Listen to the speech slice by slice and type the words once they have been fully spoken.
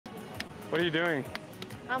What are you doing?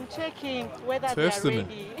 I'm checking whether Testing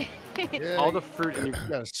they're ready. Yeah, all the fruit and you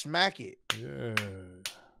gotta smack it. Yeah.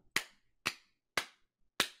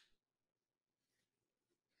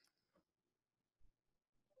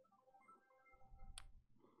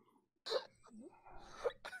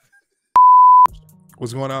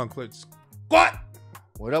 What's going on, Clutch? What?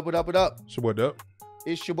 What up, what up, what up? It's your boy Dup.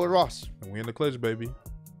 It's your boy Ross. And we in the clutch, baby.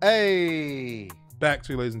 Hey. Back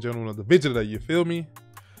to you, ladies and gentlemen, of the Vigilante. You feel me?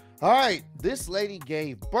 All right. This lady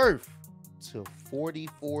gave birth to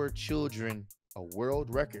 44 children, a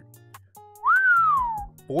world record.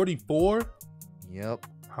 44? Yep.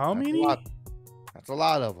 How many? That's a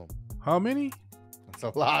lot of them. How many? That's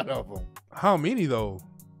a lot of them. How many, though?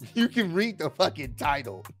 You can read the fucking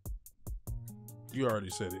title. You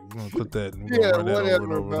already said it. We're going to put that. We're Yeah, gonna run that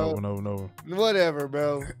whatever, over bro. and over and over. Whatever,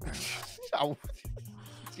 bro.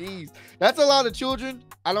 Jeez. That's a lot of children.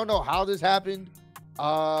 I don't know how this happened.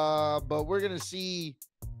 But we're going to see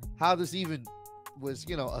how this even was,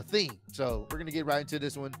 a thing. So we're going to get right into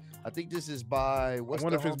this one. I think this is by, I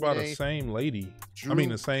wonder if it's by the same lady. Drew, I mean,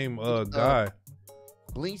 the same guy.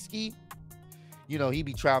 Blinsky. He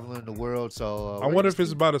be traveling the world. So I wonder if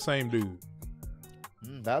it's by the same dude.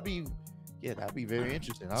 That'd be very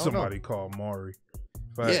interesting. I don't Somebody know. called Maury.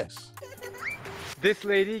 Facts. Yes. This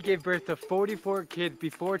lady gave birth to 44 kids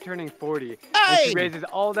before turning 40. Hey! And she raises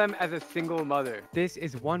all of them as a single mother. This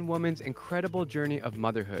is one woman's incredible journey of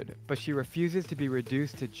motherhood, but she refuses to be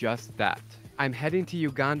reduced to just that. I'm heading to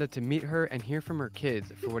Uganda to meet her and hear from her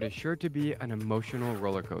kids for what is sure to be an emotional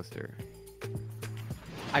roller coaster.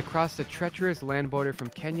 I crossed the treacherous land border from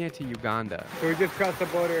Kenya to Uganda. So we just crossed the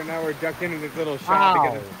border and now we're ducked into this little shop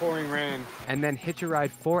because it's pouring rain. And then hitch a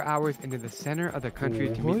ride 4 hours into the center of the country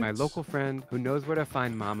to meet my local friend who knows where to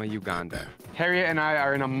find Mama Uganda. Harriet and I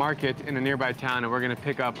are in a market in a nearby town and we're gonna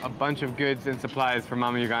pick up a bunch of goods and supplies for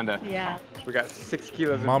Mama Uganda. Yeah. We got 6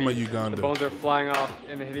 kilos of Mama beef. Uganda. The bones are flying off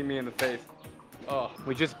and hitting me in the face. Oh,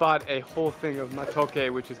 we just bought a whole thing of matoke,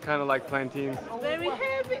 which is kind of like plantains. Very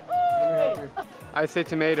heavy. Oh. I say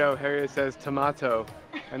tomato, Harriet says tomato,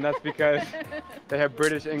 and that's because they have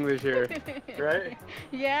British English here, right?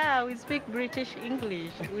 Yeah, we speak British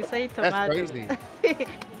English. We say tomato. That's crazy.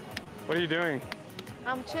 What are you doing?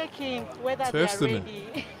 I'm checking whether Testing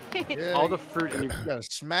they're ready. Yeah, All the fruit and you gotta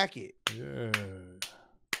smack it. Yeah.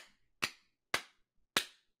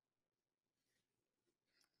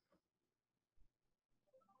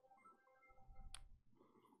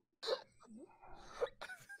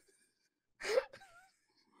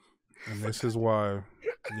 And this is why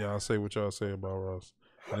y'all say what y'all say about Ross.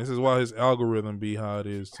 And this is why his algorithm be how it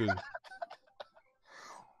is too.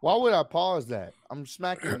 Why would I pause that? I'm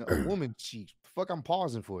smacking a woman's cheek. The fuck I'm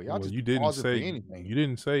pausing for? Y'all Well, just you didn't pausing say for anything. you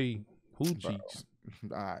didn't say who Bro. cheeks.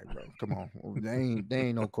 All right, bro. Come on. There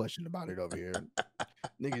ain't no question about it over here.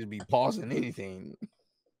 Niggas be pausing anything.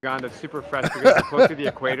 Uganda super fresh because it's close to the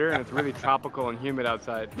equator and it's really tropical and humid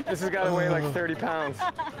outside. This has got to weigh like 30 pounds.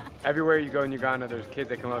 Everywhere you go in Uganda, there's kids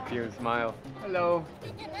that come up to you and smile. Hello.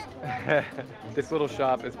 This little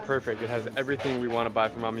shop is perfect. It has everything we want to buy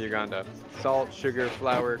from Mama Uganda. Salt, sugar,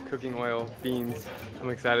 flour, cooking oil, beans. I'm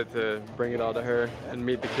excited to bring it all to her and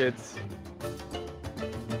meet the kids.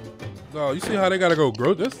 Oh, you see how they gotta go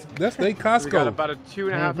grow? That's they Costco. We got about a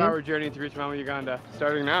 2.5 hour journey to reach Mama Uganda,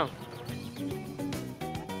 starting now.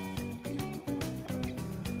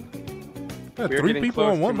 Yeah, We're 3 getting people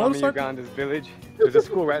close on one to Mama motorcycle. Uganda's village. There's a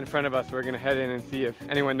school right in front of us. We're gonna head in and see if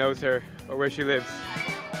anyone knows her or where she lives.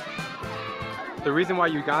 The reason why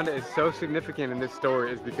Uganda is so significant in this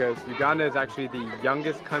story is because Uganda is actually the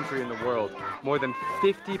youngest country in the world. More than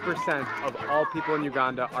 50% of all people in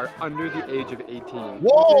Uganda are under the age of 18.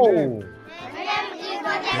 Whoa!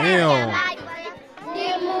 Damn.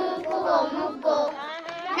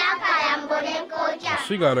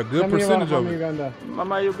 She got a good percentage of it.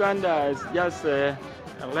 Mama Uganda is just a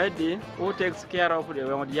lady who takes care of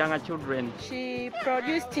the younger children. She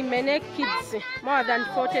produced many kids, more than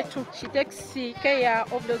 42. She takes care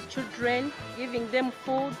of those children, giving them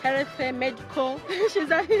food, health, medical. She's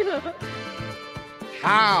a hero.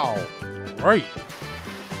 How? Right.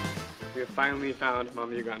 We have finally found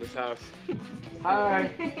Mama Uganda's house.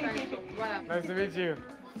 Hi. Nice to meet you.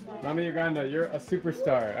 Mama Uganda, you're a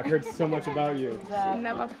superstar. I've heard so much about you.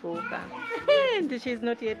 Never fooled her. And she's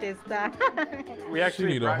not yet a star. We actually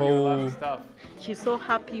need a brought you a lot whole of stuff. She's so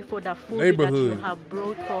happy for the food that neighborhood. you have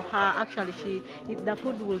brought for her. Actually, the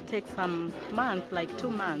food will take some months, like 2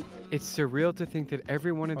 months. It's surreal to think that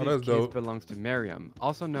every one of Oh, these that's kids dope. belongs to Miriam,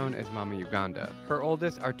 also known as Mama Uganda. Her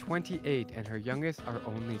oldest are 28 and her youngest are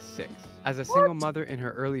only 6. As a single mother in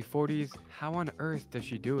her early 40s, how on earth does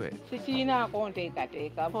she do it?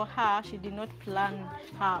 For her, she did not plan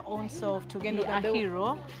her own self to be a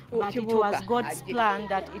hero, but it was God's plan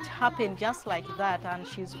that it happened just like that, and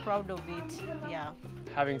she's proud of it. Yeah.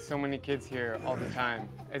 Having so many kids here all the time,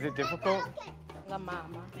 is it difficult?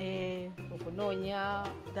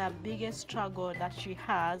 The biggest struggle that she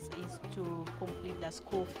has is to complete the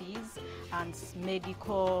school fees and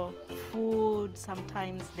medical food.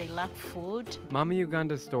 Sometimes they lack food. Mama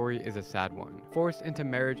Uganda's story is a sad one. Forced into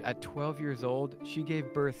marriage at 12 years old, she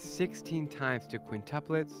gave birth 16 times to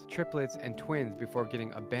quintuplets, triplets, and twins before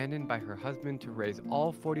getting abandoned by her husband to raise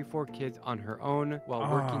all 44 kids on her own while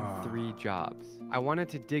working 3 jobs. I wanted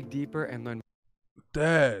to dig deeper and learn.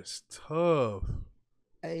 That's tough.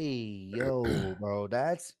 Hey, yo, bro,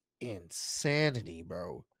 that's insanity,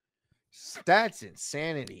 bro. That's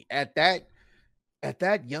insanity. At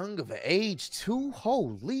that young of an age, too.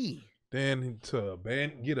 Holy. Then to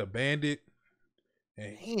get abandoned,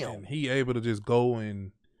 and Damn. he able to just go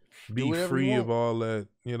and be whatever he free of want. all that,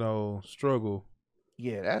 struggle.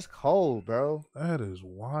 Yeah, that's cold, bro. That is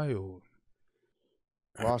wild.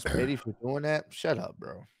 Ross Petty for doing that? Shut up,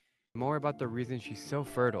 bro. More about the reason she's so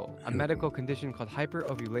fertile, a medical condition called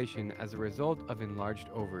hyperovulation as a result of enlarged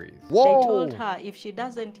ovaries. Whoa. They told her if she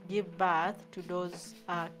doesn't give birth to those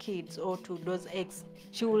kids or to those eggs,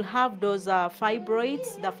 she will have those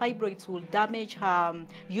fibroids. The fibroids will damage her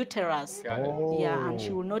uterus. Got it. Yeah, and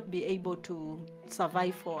she will not be able to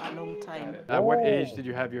survive for a long time. At what age did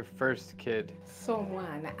you have your first kid? So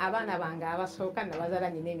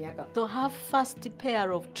her first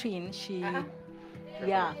pair of twins, she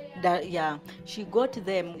got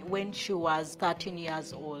them when she was 13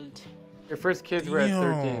 years old. Your first kids were at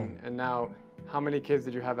Damn. 13, and now how many kids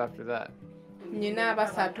did you have after that?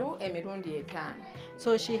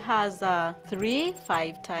 So she has 3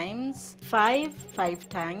 5 times, 5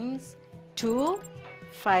 times, 2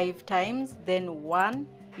 5 times, then 1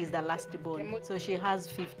 is the last born. So she has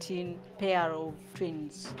 15 pair of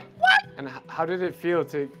twins. And how did it feel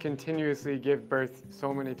to continuously give birth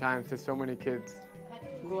so many times to so many kids?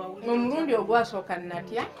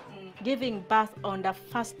 Giving birth on the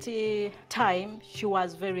first time, she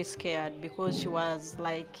was very scared because she was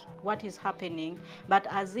like, what is happening? But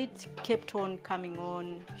as it kept on coming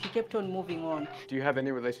on, she kept on moving on. Do you have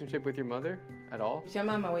any relationship with your mother at all?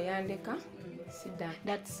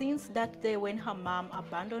 That since that day when her mom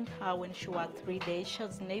abandoned her when she was 3 days, she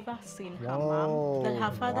has never seen her mom. That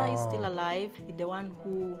her father is still alive, the one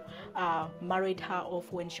who married her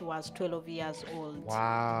off when she was 12 years old.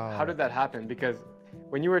 Wow. How did that happen? Because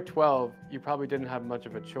when you were 12, you probably didn't have much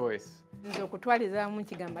of a choice.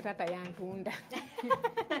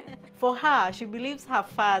 For her, she believes her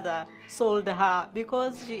father sold her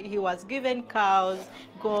because he was given cows,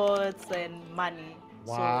 goats, and money.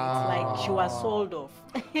 So it's like she was sold off.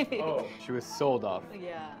 Oh, she was sold off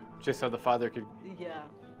Yeah, just so the father could.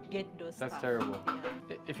 get those That's stuff. terrible.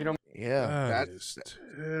 Yeah. If you don't. Yeah, That's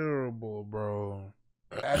terrible, bro.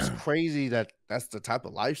 that's crazy that that's the type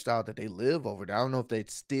of lifestyle that they live over there. I don't know if they're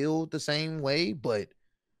still the same way, but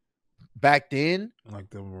back then, Like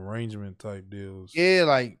the arrangement type deals. yeah,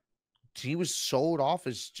 like she was sold off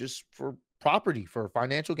as just for property, for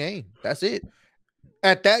financial gain. That's it.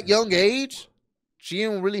 At that young age, she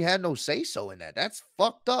didn't really have no say so in that. That's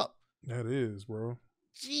fucked up. That is, bro.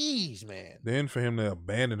 Jeez, man. Then for him to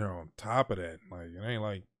abandon her on top of that, like it ain't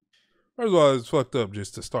like. First of all, it's fucked up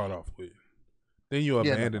just to start off with. Then you Yeah,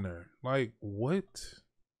 no. abandon her. Like what?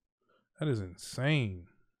 That is insane.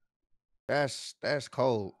 That's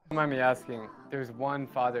cold. Don't mind me asking, there's one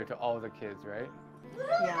father to all the kids, right?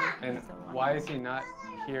 Yeah. And that's the one. why is he not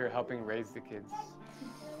here helping raise the kids?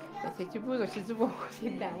 The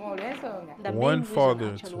One main father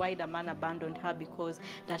reason actually to- why the man abandoned her because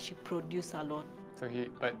that she produced a lot. So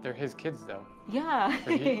but they're his kids though. Yeah.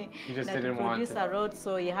 So he just That didn't he want produced to. a lot,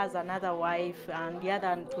 so he has another wife, and the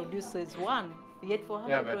other produces one. Yet for her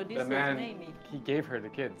Yeah, to but produce the man, many. he gave her the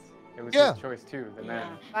kids. It was Yeah. his choice too, the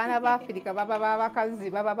man.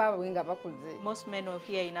 Most men of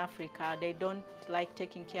here in Africa, they don't like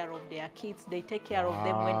taking care of their kids. They take care of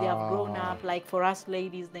them when they have grown up. Like for us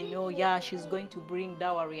ladies, they know, yeah, she's going to bring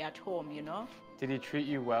dowry at home, you know? Did he treat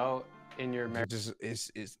you well in your marriage?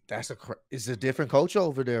 It's a different culture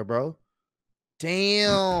over there, bro.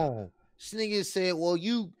 Damn. This nigga said, well,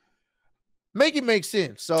 you make it make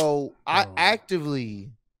sense. So I Oh.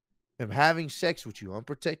 actively am having sex with you,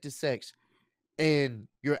 unprotected sex, and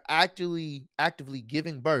you're actively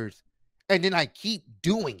giving birth, and then I keep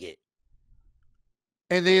doing it.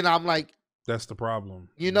 And then I'm like, That's the problem.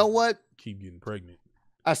 you know what? Keep getting pregnant.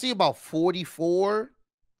 I see about 44.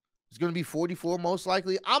 It's gonna be 44 most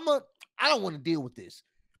likely. I don't want to deal with this.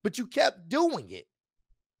 But you kept doing it.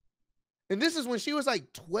 And this is when she was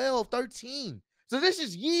like 12, 13. So this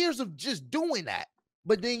is years of just doing that.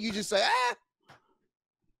 But then you just say,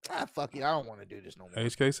 fuck it. I don't want to do this no more.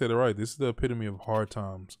 HK said it right. This is the epitome of hard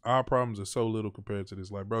times. Our problems are so little compared to this.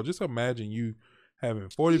 Like, bro, just imagine you having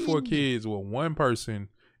 44 kids with one person,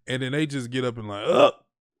 and then they just get up and like,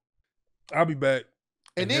 I'll be back.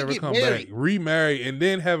 And then never get come married. back, remarry, and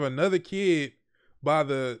then have another kid by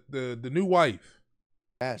the new wife.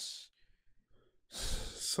 Yes.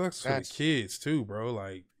 Sucks for the kids too, bro.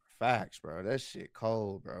 Like, facts, bro. That shit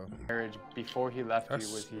cold, bro. Marriage before he left you,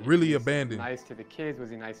 That's was he really was abandoned. nice to the kids? Was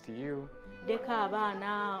he nice to you? Deka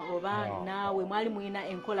abaana oba naawe mwali mulina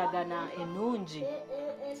enkolagana ennungi.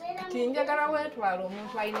 Kati njagala weetwala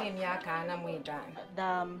omuntu alina emyaka 45.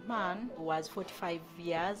 The man was 45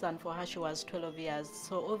 years and for her she was 12 years.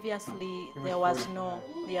 So obviously there was no,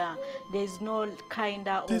 there's no kind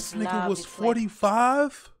of this love. nigga was It's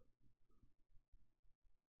 45?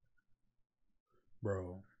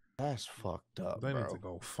 Bro. That's fucked up, They bro. need to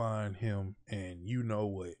go find him, and you know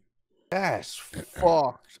what? That's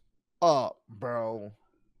fucked up, bro.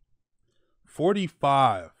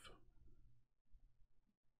 45.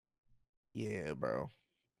 Yeah, bro.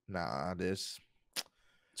 Nah, this.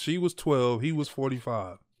 She was 12. He was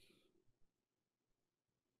 45.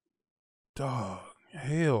 Dog.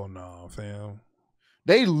 Hell no, fam.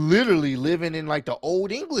 They literally living in like the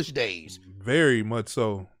old English days. Very much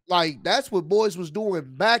so. Like, that's what boys was doing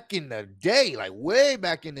back in the day. Like, way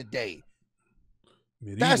back in the day.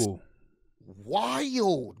 Medieval. That's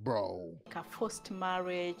wild, bro. a forced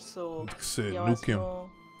marriage, so Said there was nuke him. no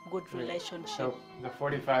good relationship. So the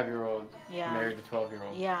 45-year-old Yeah. married the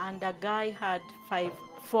 12-year-old. Yeah, and the guy had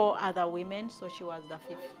 4 other women, so she was the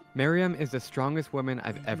 5th. Miriam is the strongest woman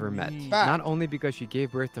I've ever met. Fact. Not only because she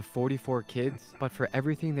gave birth to 44 kids, but for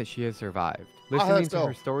everything that she has survived. I heard Listening to so.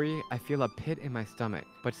 her story, I feel a pit in my stomach.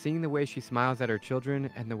 But seeing the way she smiles at her children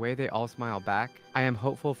and the way they all smile back, I am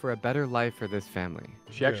hopeful for a better life for this family.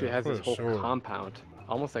 She actually Yeah, has this for whole sure. compound,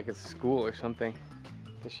 almost like a school or something,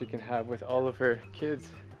 that she can have with all of her kids.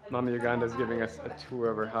 Mama Uganda is giving us a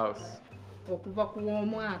tour of her house. Okuva ku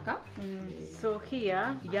w'omwaka. So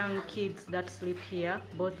here, young kids that sleep here,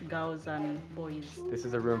 both girls and boys. This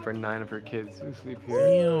is a room for 9 of her kids who sleep here.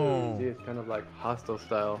 Damn. See, it's kind of like hostel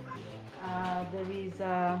style. There is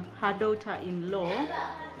her daughter-in-law.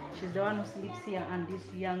 She's the one who sleeps here, and this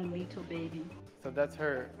young little baby. So that's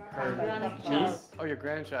her grandchild. niece? Oh, your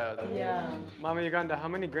grandchild. Yeah. Mama Uganda, how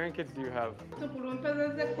many grandkids do you have?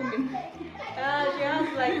 Tukulumpeezezza 10. She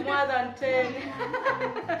has like more than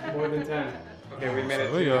 10. More than 10. Okay, we made it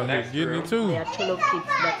So to they the out here next getting room. it too. There are 12 kids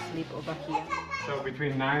that sleep over here. So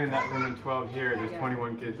between 9 in that room and 12 here, there's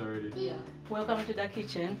 21 kids already. Welcome to the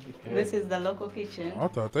kitchen. Okay. This is the local kitchen. I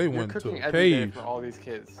thought they You're went to cooking a every day cave. for all these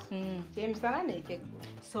kids. Kyemisana n'ekyeggulo.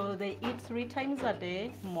 So they eat 3 times a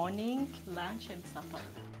day, morning, lunch, and supper.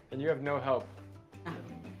 And you have no help.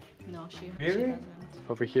 No, she Really? doesn't.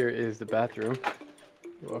 Over here is the bathroom.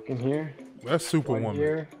 You walk in here. That's One Superwoman.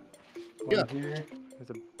 here. One Yeah. here.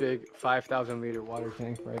 There's a big 5,000-liter water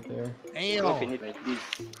tank right there. Damn. it like this.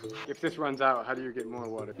 If this runs out, how do you get more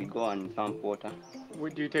water? We go and pump water.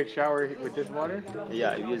 Would you take shower with this water?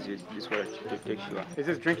 Yeah, we use this water to take shower. Is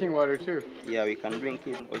this drinking water too? Yeah, we can drink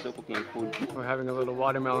it. Also cooking food. We're having a little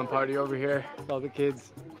watermelon party over here with all the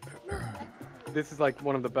kids. This is like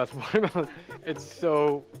one of the best watermelons. It's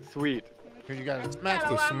so sweet. Cause you gotta smack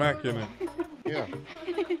The smack in it. Yeah.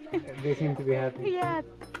 They seem to be happy. Yeah.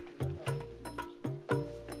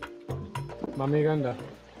 Mama Uganda,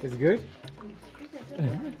 is good?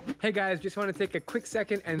 Hey guys, just want to take a quick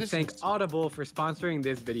second and This thank is- Audible for sponsoring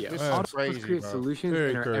this video. This is Audible crazy, creates bro. solutions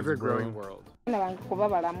Very in our crazy, ever-growing bro. world. Abaana bange kuba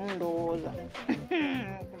balamu ndowooza.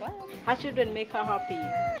 Her children make her happy.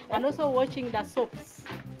 And also watching the soaps.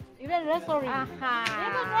 Even wrestling.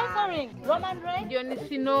 Even wrestling. Roman Reigns. John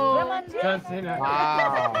Sino. Roman Reigns. John Cena.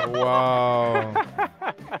 Wow.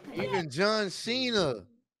 Wow. Even John Cena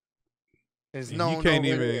is And known. you can't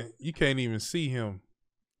over there. even see him.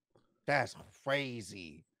 That's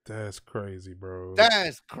crazy. That's crazy, bro.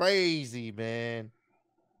 That's crazy, man.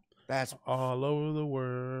 That's All over the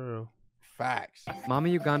world. facts. Mama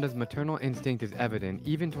Uganda's maternal instinct is evident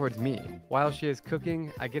even towards me. While she is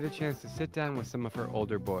cooking, I get a chance to sit down with some of her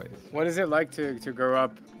older boys. What is it like to grow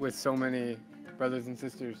up with so many brothers and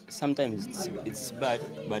sisters? Sometimes it's bad,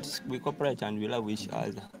 but we cooperate and we love each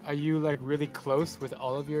other. Are you like really close with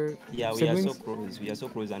all of your Yeah, siblings? we are so close. We are so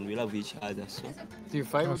close and we love each other. So Do you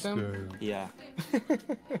fight with That's them? good. yeah,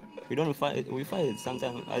 we don't fight. We fight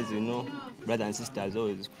sometimes, as you know, brothers and sisters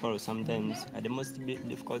always quarrel sometimes. And the most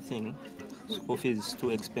difficult thing, school fees is too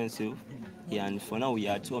expensive. Yeah, and for now we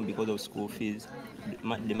are at home because of school fees.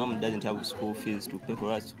 The mom doesn't have school fees to pay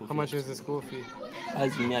for us. School How much fees. is the school fee?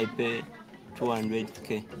 As me, I pay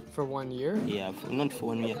 200k. For 1 year? Yeah, not for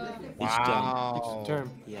 1 year. Each Wow.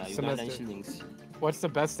 Term? Yeah, Ugandan Semester? shillings. What's the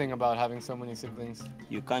best thing about having so many siblings?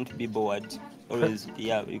 You can't be bored. Always,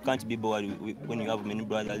 yeah, you can't be bored when you have many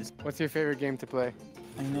brothers. What's your favorite game to play?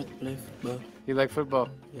 I not play football. You like football?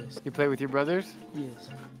 Yes. You play with your brothers? Yes.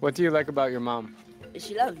 What do you like about your mom?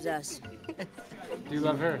 She loves us. Do you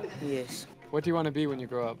love her? Yes. What do you want to be when you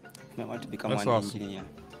grow up? I want to become That's an awesome. engineer.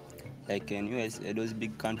 Like in US, those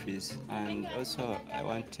big countries. And also, I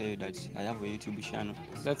want to tell you that I have a YouTube channel.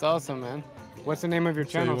 That's awesome, man. What's the name of your So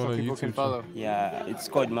you channel want so a people can YouTube follow? Yeah, it's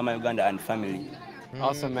called Mama Uganda and Family.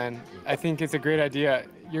 Awesome, man. I think it's a great idea.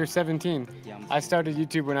 You're 17. Yeah. I started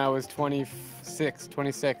YouTube when I was 26.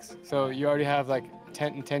 So you already have like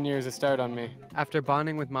 10 years to start on me. After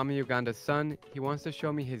bonding with Mama Uganda's son, he wants to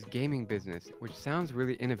show me his gaming business, which sounds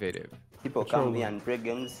really innovative. People come here and play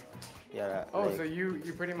games. Yeah, Oh, like, so you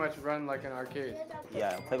pretty much run like an arcade.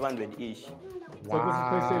 yeah, 500 each.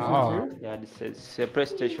 Wow. Yeah, this is a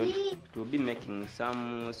PlayStation. We'll be making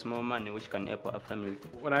some small money which can help our family.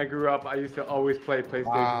 When I grew up, I used to always play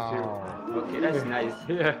PlayStation Okay, that's nice.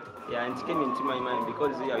 2. Yeah. Yeah, and it came into my mind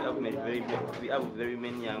because we have very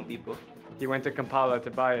many young people. He went to Kampala to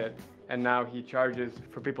buy it, and now he charges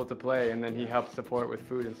for people to play, and then he helps support with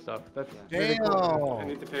food and stuff. That's really cool. I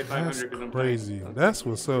need to pay 500 That's because I'm crazy. That's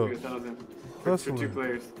what's up. playing 1,000 for two Hustling.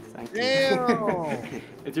 players. Thank you. Damn.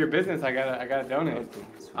 It's your business. I gotta donate.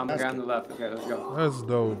 I'm the guy on the left. Okay, let's go. That's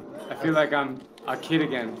dope. I feel like I'm a kid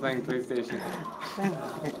again playing PlayStation.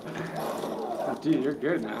 Dude, you're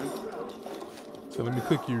good, man. So let me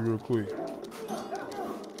cook you real quick.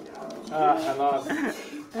 I lost.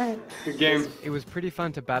 Good game. It was pretty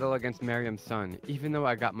fun to battle against Miriam's son, even though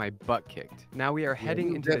I got my butt kicked. Now we are heading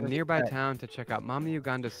you into the definitely nearby did. town to check out Mama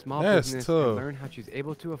Uganda's small That's business tough. and learn how she's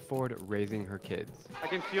able to afford raising her kids. I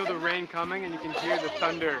can feel the rain coming and you can hear the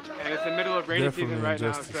thunder. And it's the middle of rainy season Definitely right now,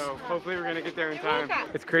 injustice. so hopefully we're gonna get there in time.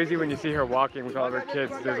 It's crazy when you see her walking with all of her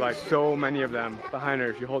kids. There's like so many of them behind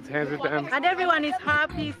her. She holds hands with them. And everyone is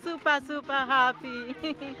happy, super happy.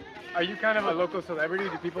 Are you kind of a local celebrity?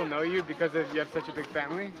 Do people know you because you have such a big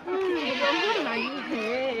family?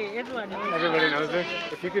 Everyone knows. Everybody knows her.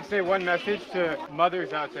 If you could say one message to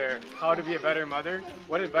mothers out there, how to be a better mother,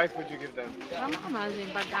 what advice would you give them?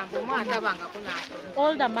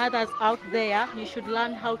 All the mothers out there, you should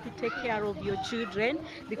learn how to take care of your children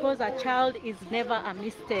because a child is never a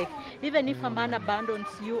mistake. Even if a man abandons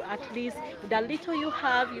you, at least the little you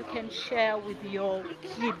have, you can share with your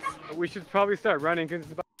kids. We should probably start running because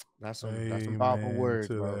it's about That's some powerful Amen words,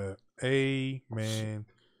 to bro. that. Amen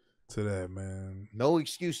to that, man. No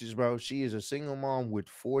excuses, bro. She is a single mom with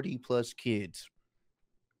 40 plus kids.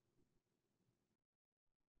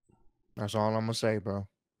 That's all I'm gonna say, bro.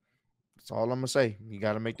 That's all I'm gonna say. You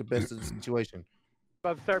gotta make the best of the situation.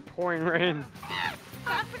 to start pouring rain.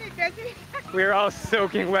 We're all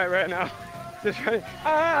soaking wet right now. Just trying,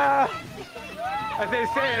 as they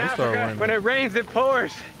say in It'll start Africa, raining. when it rains, it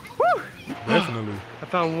pours. Woo! Definitely. I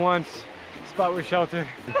found one spot with shelter.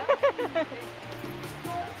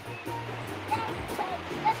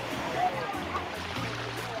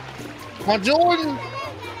 Come on, Jordan.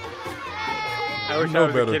 I wish know I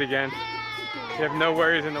was better. a kid again. You have no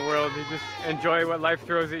worries in the world. You just enjoy what life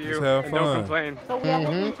throws at you Just have and don't fun. complain. So we are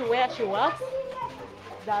looking to where she works,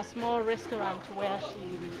 the small restaurant where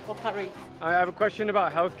she operates. I have a question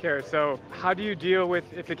about healthcare. So how do you deal with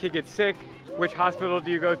if a kid gets sick? Which hospital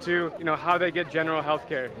do you go to? You know, how they get general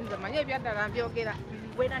healthcare.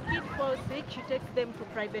 When a kid falls sick, she takes them to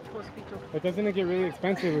private hospital. But doesn't it get really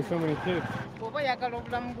expensive with so many kids? Most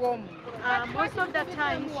of the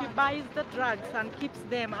time, she buys the drugs and keeps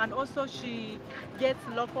them, and also she gets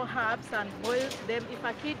local herbs and boils them. If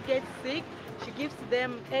a kid gets sick, she gives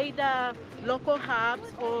them either local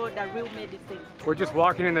herbs or the real medicine. We're just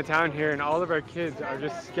walking in the town here, and all of our kids are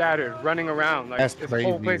just scattered, running around. Like That's this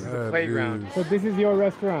whole crazy. place is a That playground. is. So this is your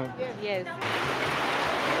restaurant. Yes.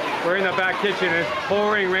 We're in the back kitchen. It's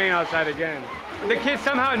pouring rain outside again. The kids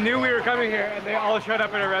somehow knew we were coming here and they all showed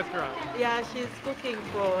up at a restaurant. Yeah, she's cooking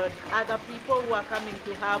for other people who are coming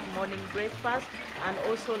to have morning breakfast and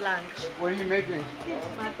also lunch. What are you making?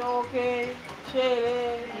 Matoke,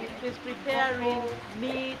 chile. She's preparing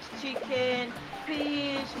meat, chicken,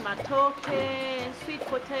 fish, matoke, sweet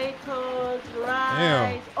potatoes,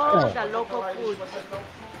 rice, all the local foods.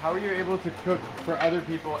 How are you able to cook for other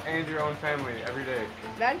people and your own family every day?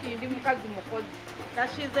 That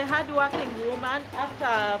she's a hard-working woman.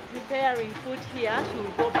 After preparing food here, she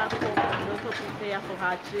will go back home and also prepare for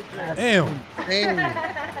her children. Damn.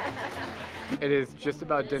 It is just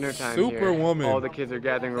about dinner time Superwoman. Here. All the kids are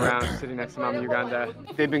gathering around, sitting next to Mama Uganda.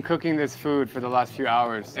 They've been cooking this food for the last few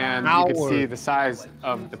hours, and you can see the size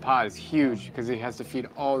of the pot is huge because he has to feed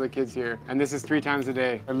all the kids here. And this is 3 times a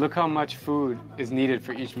day. And look how much food is needed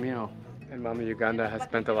for each meal. And Mama Uganda has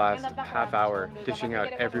spent the last half hour dishing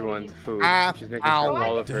out everyone's food. She's making sure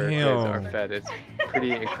all of her kids are fed. It's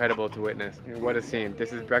pretty incredible to witness. And what a scene.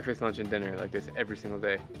 This is breakfast, lunch, and dinner like this every single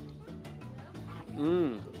day.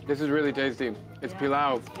 This is really tasty. It's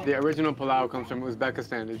pilau. The original pilau comes from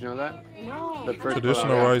Uzbekistan. Did you know that? No. The first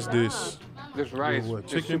Traditional pilau. rice dish. This rice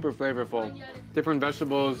is super flavorful. Different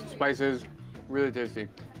vegetables, spices, really tasty.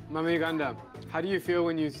 Mama Uganda, how do you feel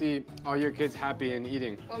when you see all your kids happy and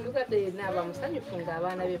eating? She's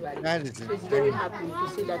very happy to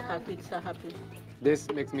see that her kids are happy. This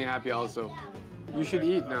makes me happy also. You should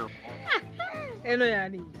eat now.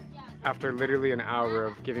 After literally an hour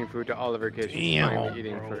of giving food to all of her kids, she's finally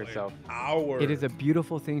eating for herself. It is a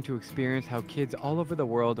beautiful thing to experience how kids all over the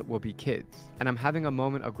world will be kids. And I'm having a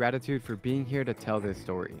moment of gratitude for being here to tell this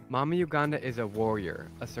story. Mama Uganda is a warrior,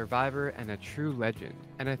 a survivor, and a true legend.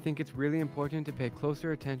 And I think it's really important to pay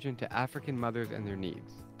closer attention to African mothers and their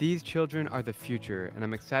needs. These children are the future, and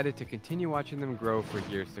I'm excited to continue watching them grow for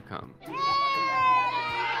years to come.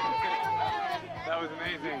 That was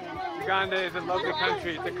amazing. Uganda is a lovely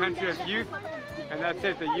country. It's a country of youth, and that's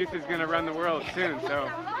it. The youth is going to run the world soon. So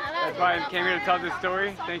that's why I came here to tell this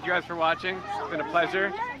story. Thank you guys for watching. It's been a pleasure,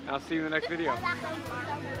 and I'll see you in the next video.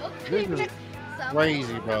 This is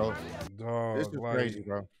crazy, bro. Dog, This is crazy,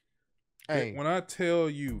 bro. Hey, when I tell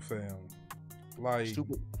you, fam, like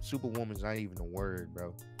Superwoman's not even a word,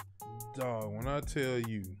 bro. Dog, when I tell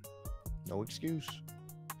you, no excuse.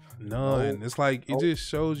 None. No. It's like it just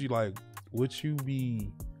shows you like what you be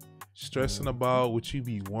stressing about, what you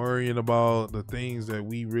be worrying about, the things that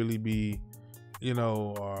we really be, you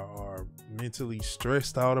know, are mentally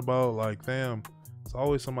stressed out about. Like, fam, it's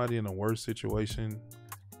always somebody in a worse situation.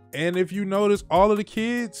 And if you notice, all of the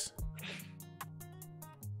kids,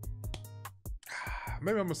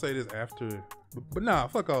 maybe I'm gonna say this after, but nah,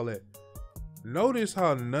 fuck all that. Notice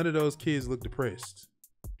how none of those kids look depressed.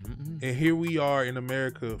 And here we are in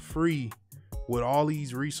America, free, with all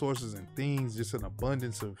these resources and things, just an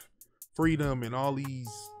abundance of freedom and all these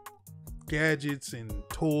gadgets and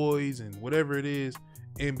toys and whatever it is,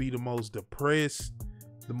 and be the most depressed,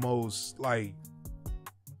 the most like,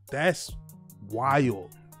 that's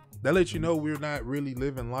wild. That lets you know we're not really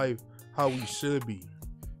living life how we should be.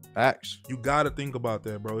 Facts. You gotta think about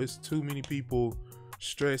that, bro. It's too many people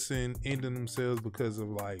stressing, ending themselves because of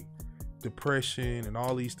like depression and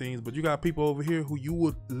all these things, but you got people over here who you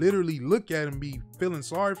would literally look at and be feeling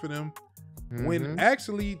sorry for them when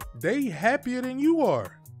actually they happier than you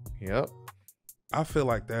are. Yep. I feel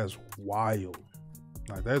like that's wild.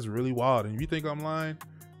 Like, that's really wild. And if you think I'm lying,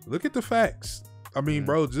 look at the facts. I mean,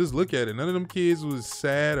 bro, just look at it. None of them kids was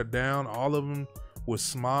sad or down. All of them was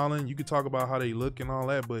smiling. You could talk about how they look and all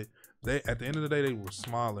that, but they, at the end of the day, they were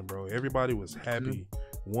smiling, bro. Everybody was happy.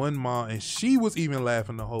 One mom, and she was even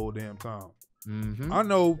laughing the whole damn time. I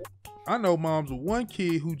know moms with one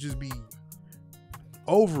kid who just be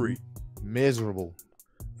over it, miserable.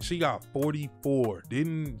 She got 44.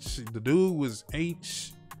 Didn't she, the dude was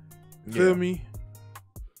 8? Feel me?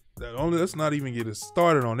 Let's not even get us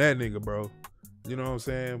started on that nigga, bro. You know what I'm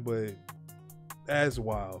saying? But that's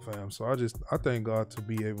wild, fam. So I thank God to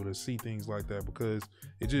be able to see things like that, because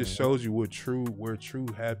it just shows you where true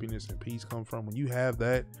happiness and peace come from. When you have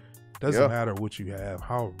that, doesn't matter what you have,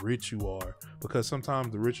 how rich you are, because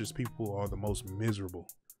sometimes the richest people are the most miserable.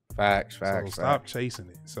 Facts. So stop chasing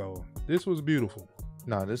it. So this was beautiful.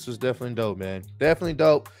 No, this was definitely dope, man. Definitely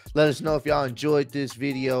dope. Let us know if y'all enjoyed this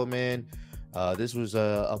video, man. This was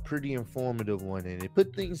a pretty informative one, and it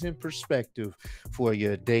put things in perspective for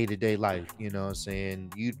your day-to-day life. You know what I'm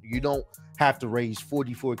saying? You don't have to raise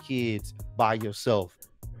 44 kids by yourself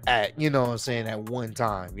at, you know what I'm saying, at one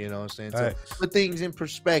time. You know what I'm saying? So put things in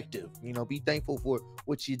perspective. You know, be thankful for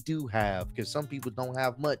what you do have, because some people don't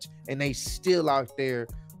have much and they still out there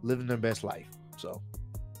living their best life. So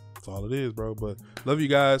That's all it is, bro. But love you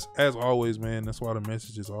guys as always, man. That's why the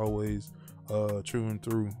message is always true and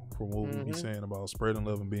through from what we be saying about spreading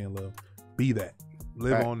love and being love. Be that.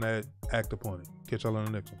 Live on that. Act upon it. Catch y'all on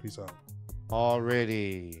the next one. Peace out.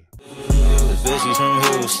 Already. The bitch is from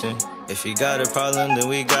Houston. If you got a problem, then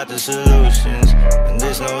we got the solutions. And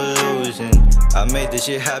there's no illusion. I made this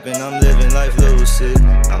shit happen. I'm living life lucid.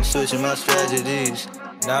 I'm switching my strategies.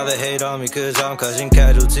 Now they hate on me cause I'm causing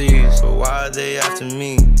casualties. But why are they after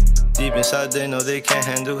me? Deep inside they know they can't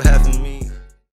handle half of me.